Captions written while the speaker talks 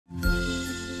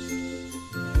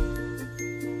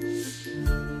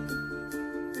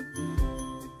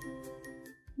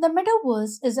The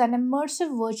metaverse is an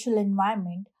immersive virtual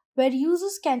environment where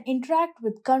users can interact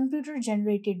with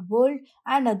computer-generated world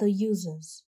and other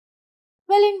users.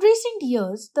 Well, in recent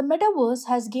years, the metaverse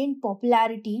has gained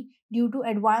popularity due to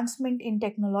advancement in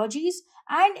technologies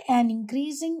and an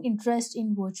increasing interest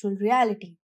in virtual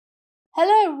reality.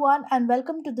 Hello everyone and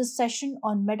welcome to this session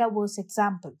on metaverse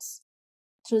examples.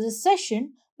 Through this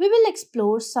session, we will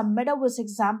explore some metaverse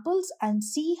examples and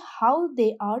see how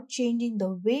they are changing the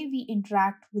way we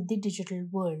interact with the digital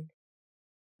world.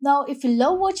 Now, if you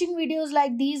love watching videos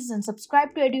like these, then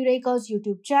subscribe to Edureka's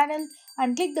YouTube channel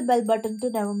and click the bell button to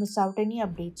never miss out any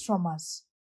updates from us.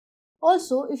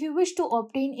 Also, if you wish to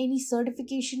obtain any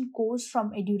certification course from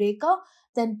Edureka,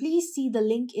 then please see the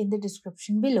link in the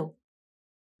description below.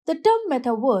 The term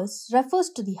metaverse refers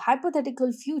to the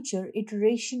hypothetical future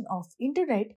iteration of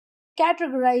internet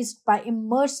categorized by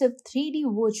immersive 3D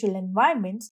virtual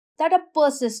environments that are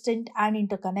persistent and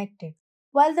interconnected.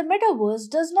 While the metaverse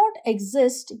does not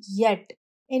exist yet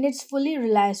in its fully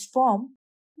realized form,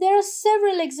 there are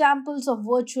several examples of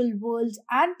virtual worlds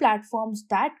and platforms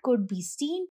that could be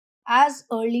seen as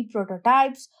early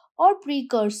prototypes or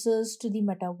precursors to the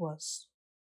metaverse.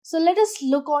 So let us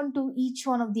look on to each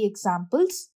one of the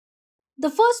examples. The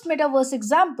first metaverse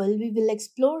example we will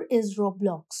explore is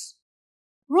Roblox.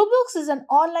 Roblox is an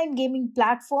online gaming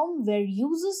platform where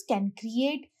users can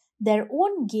create their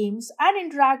own games and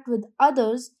interact with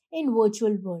others in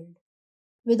virtual world.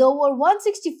 With over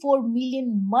 164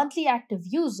 million monthly active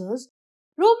users,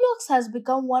 Roblox has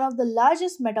become one of the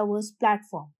largest metaverse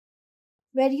platforms,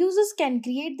 where users can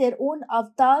create their own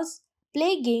avatars,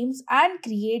 play games, and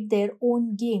create their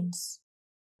own games.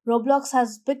 Roblox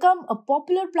has become a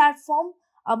popular platform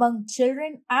among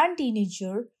children and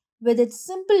teenagers with its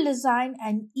simple design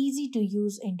and easy to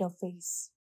use interface.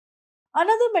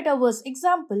 Another metaverse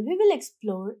example we will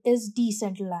explore is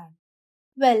Decentraland.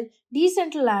 Well,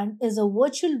 Decentraland is a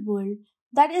virtual world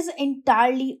that is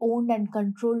entirely owned and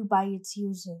controlled by its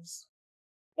users.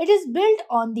 It is built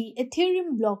on the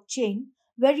Ethereum blockchain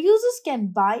where users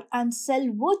can buy and sell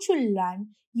virtual land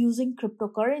using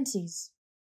cryptocurrencies.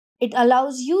 It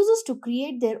allows users to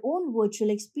create their own virtual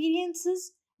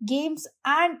experiences, games,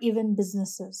 and even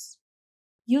businesses.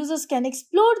 Users can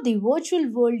explore the virtual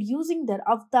world using their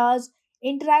avatars,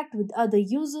 interact with other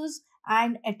users,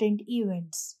 and attend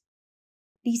events.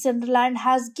 Decentraland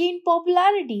has gained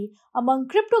popularity among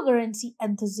cryptocurrency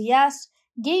enthusiasts,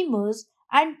 gamers,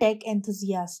 and tech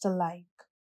enthusiasts alike.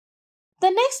 The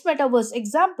next metaverse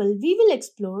example we will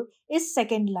explore is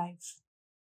Second Life.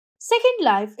 Second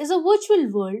Life is a virtual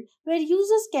world where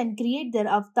users can create their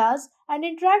avatars and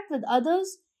interact with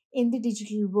others in the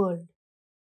digital world.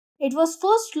 It was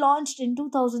first launched in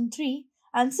 2003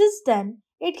 and since then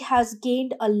it has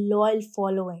gained a loyal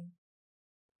following.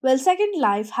 Well, Second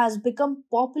Life has become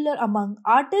popular among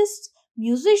artists,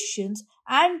 musicians,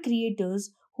 and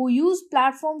creators who use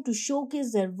platform to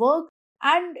showcase their work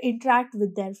and interact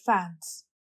with their fans.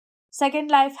 Second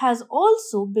Life has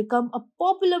also become a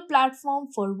popular platform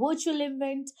for virtual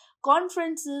events,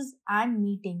 conferences, and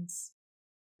meetings.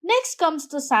 Next comes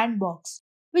the Sandbox,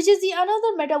 which is the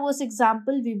another metaverse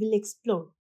example we will explore.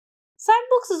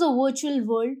 Sandbox is a virtual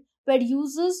world where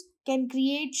users can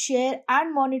create, share,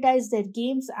 and monetize their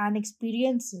games and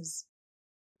experiences.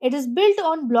 It is built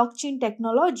on blockchain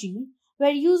technology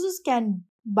where users can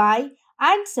buy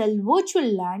and sell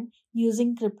virtual land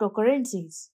using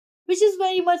cryptocurrencies, which is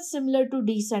very much similar to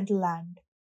Decentraland.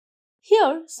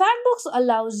 Here, Sandbox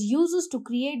allows users to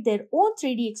create their own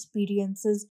 3D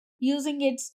experiences using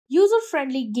its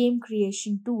user-friendly game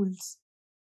creation tools.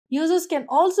 Users can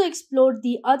also explore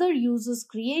the other users'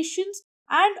 creations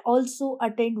and also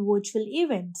attend virtual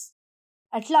events.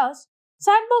 At last,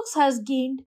 Sandbox has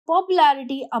gained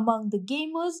popularity among the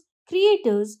gamers,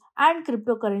 creators, and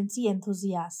cryptocurrency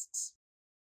enthusiasts.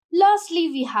 Lastly,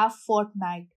 we have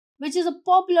Fortnite, which is a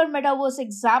popular metaverse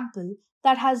example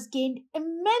that has gained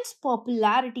immense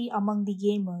popularity among the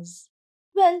gamers.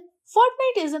 Well,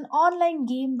 Fortnite is an online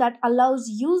game that allows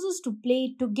users to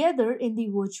play together in the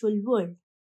virtual world.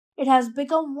 It has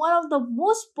become one of the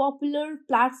most popular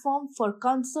platforms for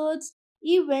concerts,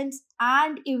 events,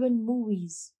 and even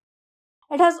movies.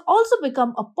 It has also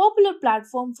become a popular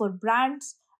platform for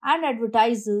brands and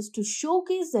advertisers to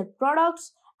showcase their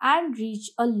products and reach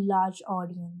a large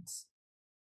audience.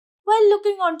 While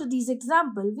looking onto these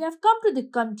examples, we have come to the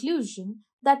conclusion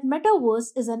that metaverse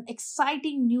is an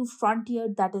exciting new frontier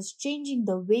that is changing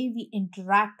the way we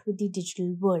interact with the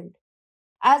digital world.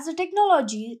 As the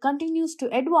technology continues to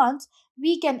advance,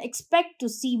 we can expect to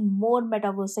see more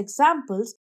metaverse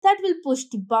examples that will push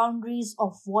the boundaries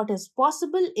of what is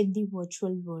possible in the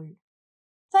virtual world.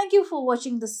 Thank you for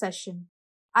watching this session.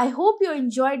 I hope you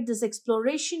enjoyed this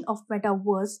exploration of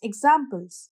Metaverse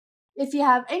examples. If you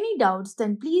have any doubts,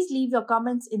 then please leave your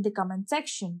comments in the comment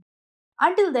section.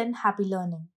 Until then, happy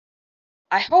learning.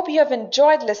 I hope you have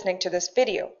enjoyed listening to this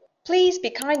video. Please be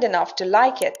kind enough to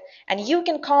like it, and you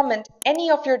can comment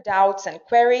any of your doubts and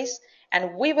queries,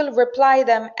 and we will reply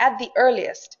them at the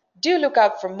earliest. Do look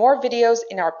out for more videos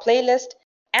in our playlist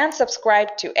and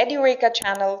subscribe to Edureka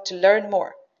channel to learn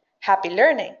more. Happy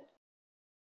learning!